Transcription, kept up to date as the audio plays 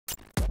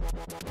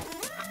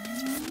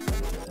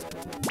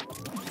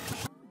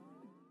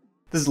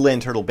This is LAN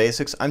Turtle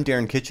Basics. I'm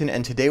Darren Kitchen,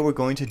 and today we're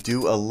going to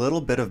do a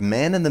little bit of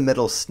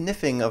man-in-the-middle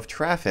sniffing of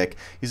traffic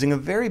using a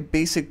very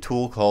basic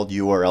tool called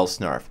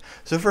URLSnarf.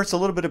 So first, a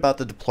little bit about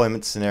the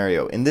deployment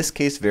scenario. In this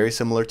case, very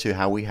similar to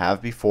how we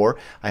have before.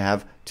 I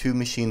have two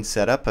machines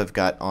set up. I've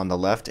got on the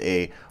left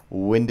a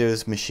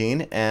Windows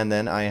machine, and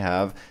then I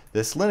have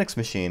this Linux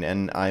machine,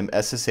 and I'm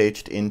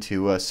SSH'd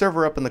into a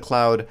server up in the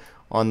cloud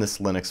on this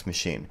Linux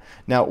machine.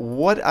 Now,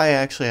 what I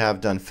actually have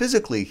done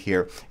physically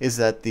here is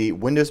that the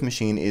Windows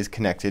machine is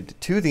connected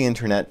to the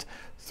internet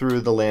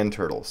through the LAN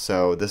Turtle.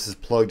 So this is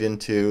plugged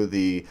into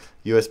the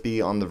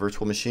USB on the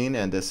virtual machine,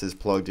 and this is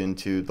plugged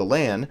into the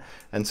LAN.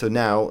 And so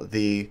now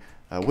the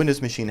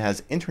Windows machine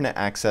has internet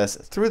access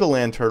through the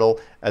LAN Turtle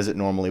as it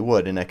normally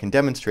would. And I can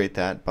demonstrate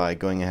that by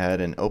going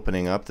ahead and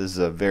opening up. This is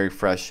a very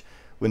fresh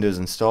Windows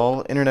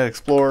install, Internet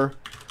Explorer.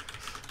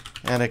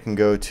 And I can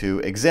go to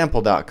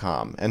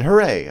example.com, and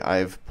hooray,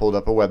 I've pulled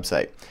up a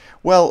website.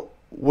 Well,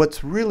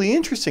 what's really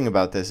interesting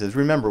about this is,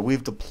 remember,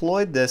 we've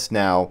deployed this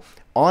now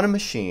on a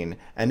machine,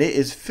 and it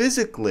is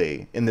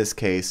physically, in this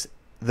case,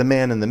 the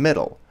man in the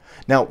middle.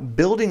 Now,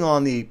 building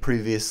on the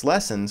previous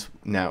lessons,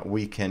 now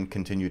we can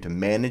continue to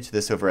manage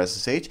this over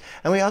SSH,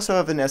 and we also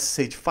have an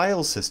SSH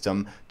file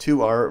system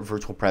to our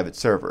virtual private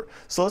server.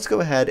 So let's go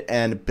ahead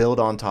and build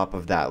on top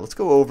of that. Let's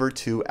go over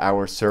to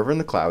our server in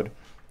the cloud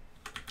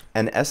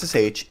and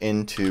SSH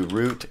into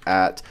root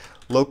at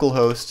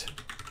localhost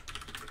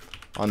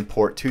on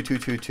port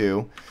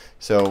 2222.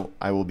 So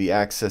I will be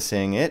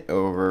accessing it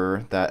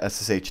over that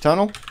SSH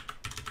tunnel.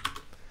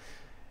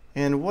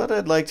 And what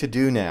I'd like to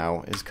do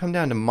now is come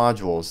down to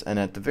modules, and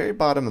at the very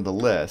bottom of the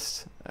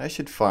list I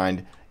should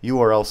find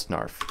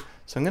URLSnarf.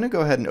 So I'm going to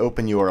go ahead and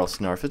open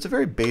URLSnarf. It's a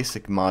very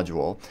basic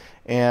module,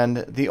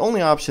 and the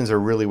only options are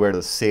really where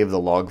to save the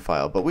log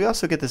file, but we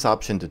also get this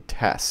option to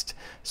test.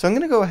 So I'm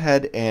going to go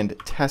ahead and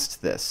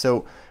test this.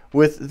 So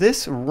with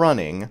this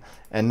running,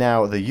 and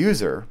now the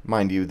user,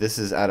 mind you, this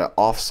is at an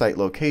off-site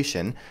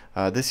location,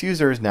 this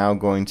user is now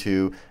going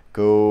to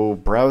go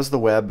browse the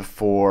web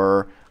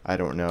for, I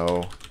don't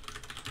know,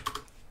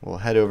 we'll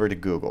head over to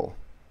Google.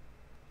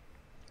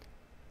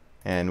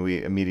 And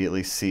we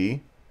immediately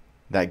see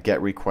that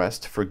GET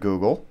request for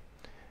Google,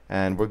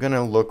 and we're going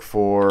to look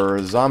for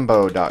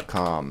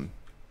zombo.com,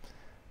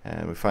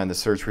 and we find the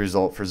search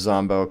result for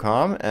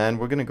zombo.com, and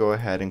we're going to go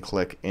ahead and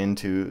click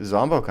into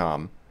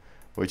zombo.com,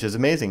 which is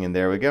amazing, and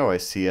there we go. I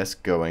see us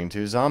going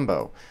to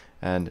Zombo,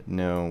 and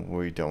no,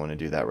 we don't want to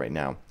do that right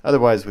now,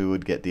 otherwise we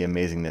would get the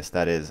amazingness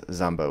that is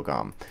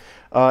Zombo.com.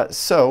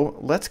 So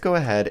let's go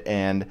ahead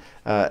and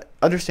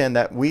understand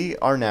that we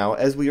are now,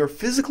 as we are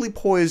physically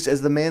poised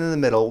as the man in the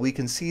middle, we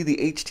can see the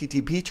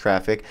HTTP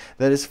traffic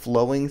that is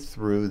flowing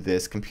through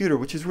this computer,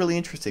 which is really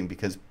interesting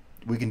because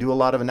we can do a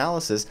lot of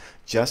analysis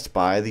just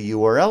by the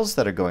URLs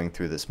that are going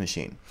through this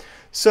machine.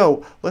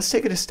 So let's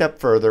take it a step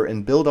further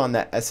and build on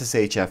that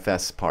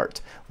SSHFS part.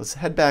 Let's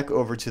head back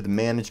over to the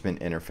management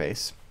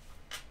interface.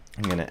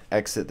 I'm going to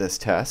exit this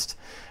test,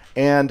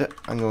 and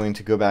I'm going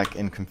to go back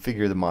and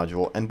configure the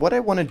module. And what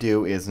I want to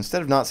do is,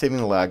 instead of not saving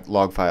the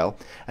log file,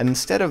 and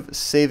instead of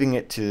saving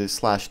it to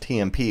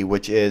 /tmp,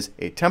 which is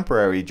a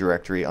temporary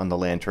directory on the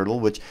LAN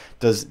Turtle, which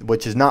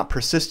is not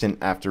persistent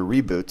after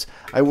reboots,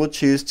 I will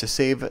choose to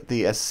save it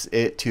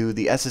to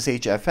the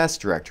SSHFS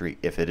directory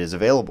if it is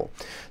available.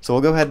 So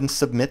we'll go ahead and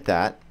submit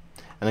that,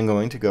 and I'm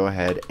going to go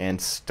ahead and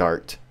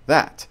start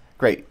that.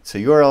 Great, so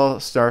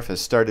URLSnarf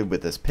has started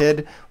with this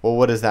PID. Well,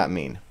 what does that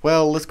mean?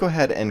 Well, let's go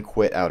ahead and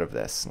quit out of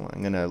this.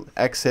 I'm going to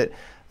exit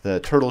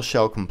the turtle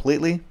shell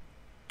completely,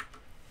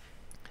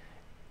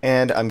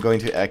 and I'm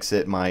going to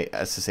exit my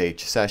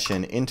SSH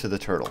session into the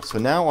turtle. So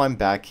now I'm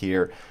back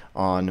here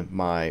on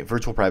my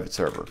virtual private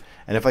server,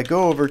 and if I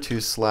go over to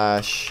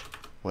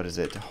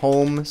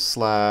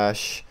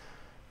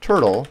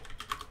home/turtle,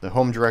 the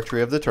home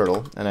directory of the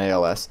turtle,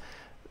 NALS,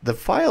 the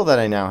file that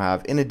I now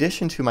have, in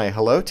addition to my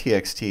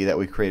hello.txt that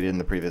we created in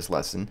the previous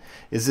lesson,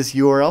 is this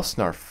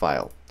URLSnarf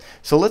file.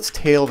 So let's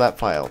tail that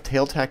file.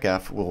 Tail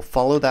TACF will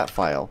follow that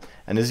file,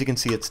 and as you can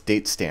see, it's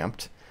date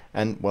stamped.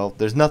 And well,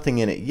 there's nothing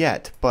in it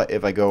yet, but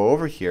if I go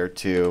over here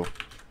to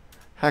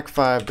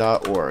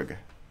hack5.org,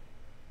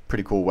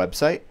 pretty cool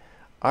website,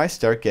 I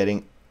start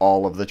getting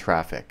all of the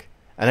traffic.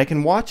 And I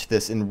can watch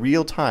this in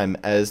real time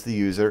as the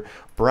user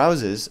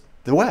browses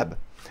the web,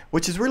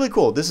 which is really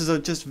cool. This is a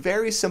just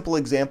very simple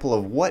example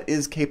of what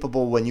is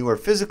capable when you are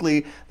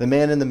physically the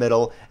man in the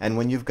middle and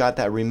when you've got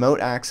that remote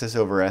access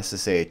over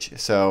SSH.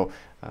 So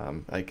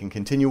I can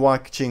continue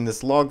watching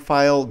this log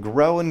file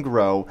grow and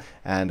grow,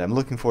 and I'm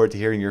looking forward to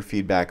hearing your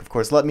feedback. Of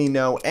course, let me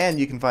know, and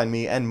you can find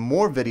me and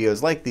more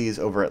videos like these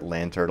over at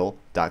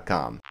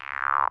LANturtle.com.